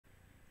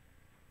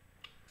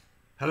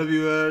Hello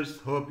viewers,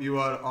 hope you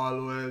are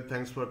all well.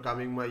 Thanks for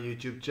coming my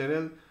YouTube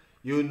channel.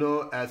 You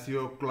know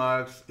SEO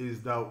Clerks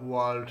is the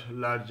world's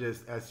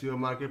largest SEO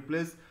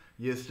marketplace.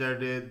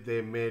 Yesterday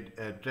they made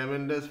a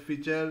tremendous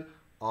feature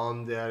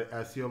on their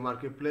SEO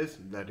marketplace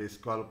that is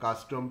called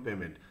custom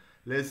payment.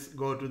 Let's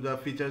go to the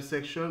feature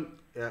section.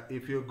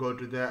 If you go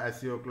to the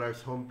SEO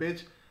Clerks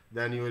homepage,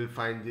 then you will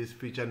find this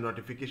feature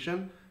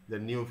notification, the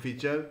new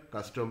feature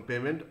custom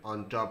payment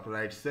on top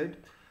right side.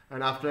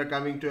 And after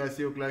coming to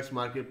SEOClerks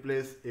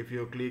Marketplace, if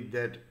you click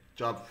that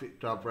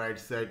top right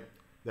side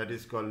that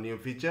is called new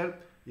feature,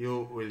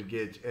 you will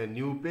get a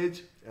new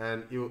page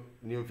and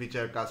new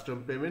feature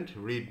custom payment,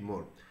 read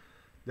more.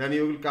 Then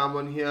you will come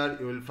on here,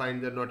 you will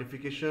find the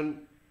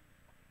notification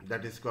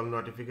that is called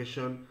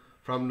notification.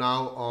 From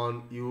now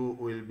on you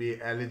will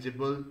be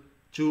eligible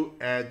to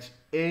add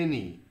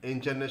any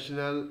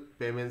international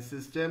payment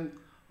system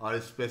or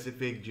a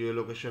specific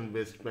geolocation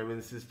based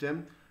payment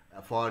system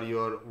for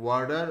your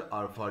order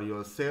or for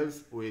your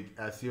sales with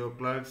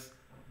SEOClerks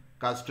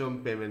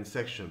custom payment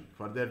section.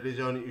 For that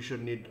reason you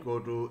should need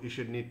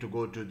to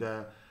go to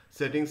the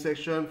settings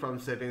section. From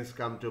settings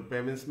come to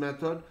payments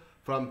method.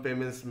 From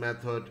payments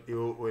method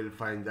you will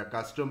find the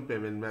custom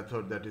payment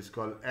method that is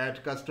called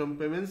add custom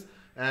payments,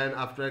 and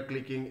after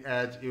clicking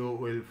add you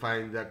will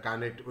find the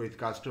connect with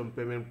custom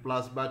payment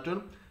plus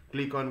button.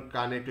 Click on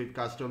connect with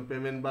custom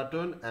payment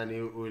button and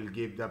you will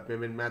give the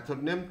payment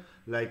method name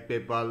like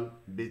PayPal,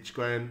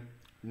 Bitcoin,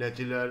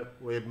 Natural,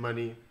 Web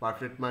Money,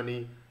 Perfect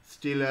Money,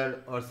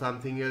 Stealer or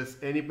something else,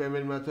 any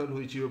payment method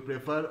which you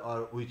prefer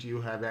or which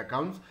you have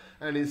accounts,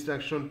 and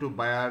instruction to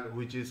buyer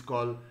which is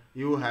called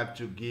you have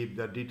to give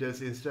the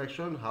details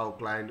instruction how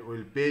client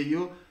will pay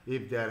you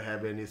if they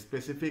have any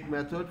specific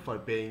method for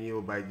paying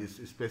you by this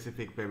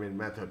specific payment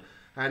method,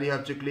 and you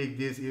have to click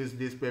this use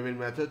this payment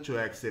method to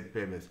accept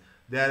payments.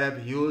 There are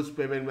huge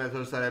payment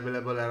methods are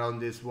available around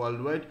this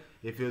worldwide.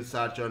 If you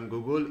search on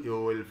Google, you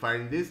will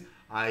find this.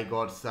 I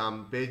got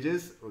some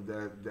pages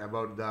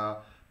about the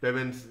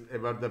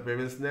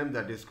payments name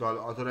that is called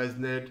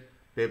AuthorizeNet,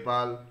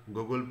 PayPal,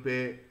 Google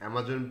Pay,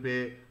 Amazon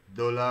Pay,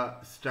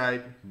 Dola,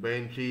 Stripe,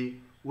 Braintree,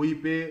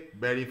 WePay,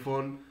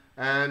 Verifone,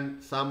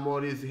 and some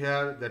more is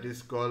here that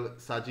is called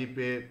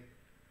SajiPay,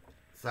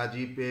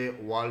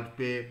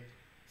 WorldPay,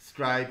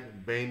 Stripe,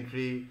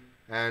 Braintree,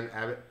 and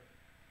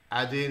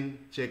Adin,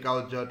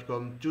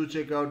 checkout.com,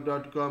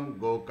 checkout.com,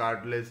 go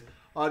cardless.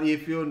 Or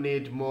if you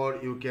need more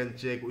you can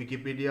check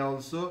Wikipedia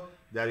also.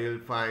 There you'll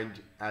find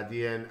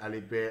Adyen,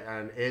 Alipay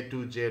and A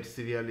to Z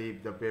serially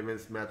the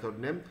payments method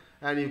name,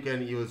 and you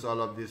can use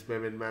all of this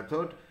payment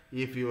method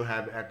if you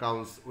have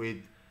accounts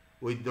with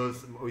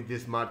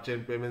this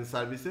merchant payment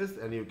services,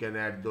 and you can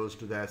add those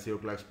to the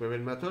SEOClerks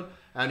payment method,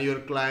 and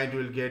your client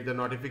will get the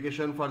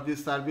notification for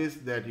this service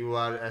that you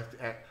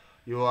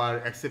are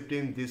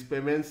accepting these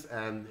payments,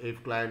 and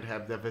if client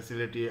have the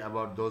facility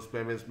about those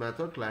payments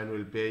method, client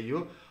will pay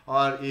you.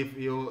 Or if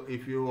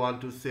you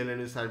want to sell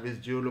any service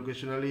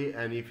geolocationally,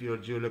 and if your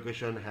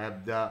geolocation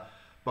have the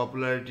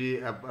popularity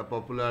a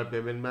popular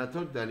payment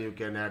method, then you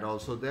can add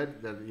also that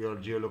your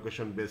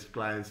geolocation based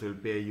clients will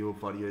pay you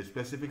for your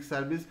specific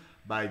service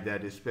by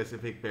that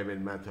specific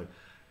payment method.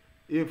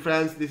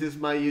 Friends, this is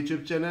my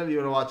YouTube channel.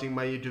 You are watching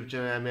my YouTube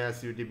channel. I am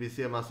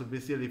SUTBC, Masud.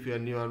 If you are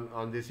new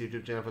on this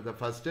YouTube channel for the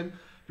first time,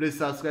 please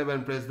subscribe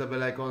and press the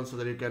bell icon so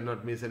that you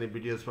cannot miss any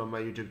videos from my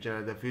YouTube channel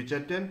in the future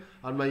time.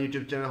 On my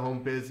YouTube channel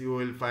homepage, you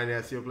will find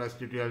SEOClerks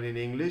tutorial in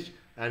English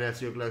and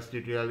SEOClerks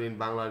tutorial in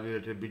Bangla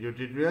related video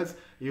tutorials.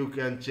 You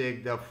can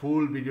check the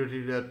full video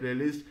tutorial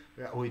playlist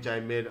which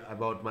I made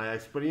about my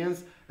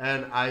experience,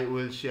 and I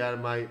will share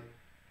my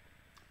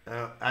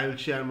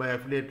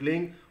affiliate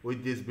link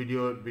with this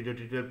video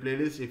tutorial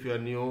playlist. If you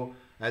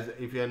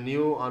are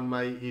new on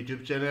my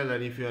YouTube channel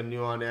and if you are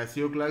new on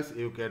SEOClerks,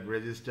 you can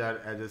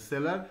register as a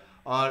seller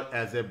or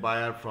as a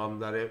buyer from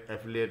the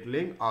affiliate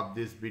link of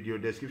this video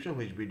description,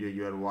 which video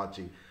you are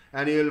watching,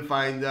 and you will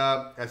find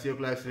the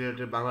SEOClerks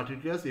related Bangla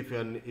tutorials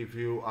if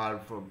you are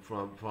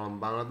from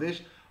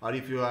Bangladesh or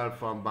if you are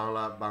from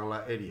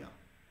Bangla area.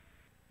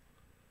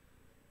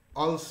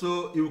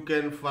 Also, you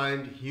can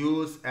find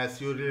huge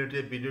SEO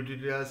related video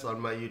tutorials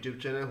on my YouTube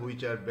channel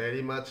which are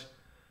very much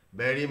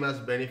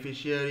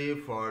beneficiary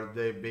for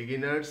the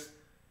beginners,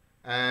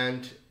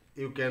 and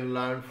you can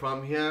learn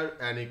from here,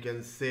 and you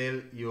can sell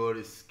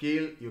your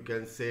skill, you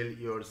can sell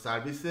your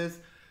services,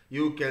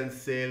 you can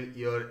sell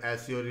your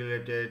SEO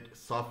related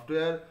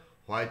software,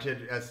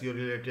 whitehead SEO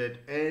related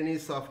any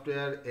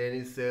software,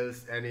 any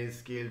sales, any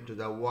skill to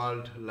the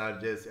world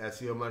largest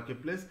SEO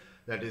marketplace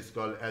that is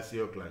called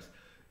SEOClerks.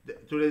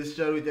 To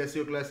register with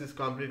SEOClerks is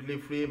completely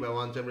free. By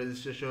one-time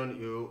registration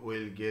you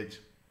will get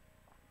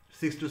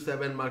 6 to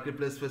 7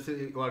 marketplace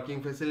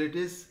working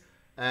facilities,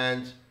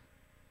 and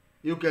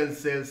you can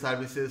sell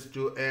services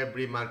to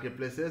every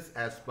marketplaces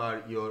as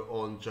per your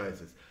own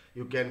choices.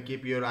 You can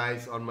keep your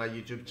eyes on my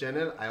YouTube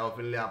channel. I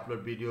oftenly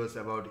upload videos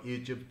about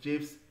YouTube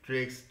tips,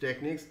 tricks,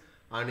 techniques,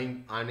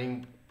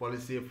 earning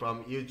policy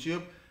from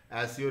YouTube,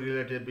 SEO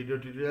related video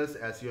tutorials,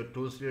 SEO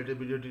tools related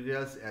video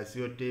tutorials,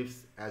 SEO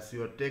tips,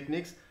 SEO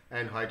techniques,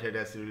 and white hat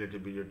SEO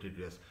related video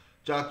tutorials.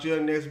 Talk to you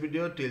in next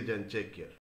video. Till then, take care.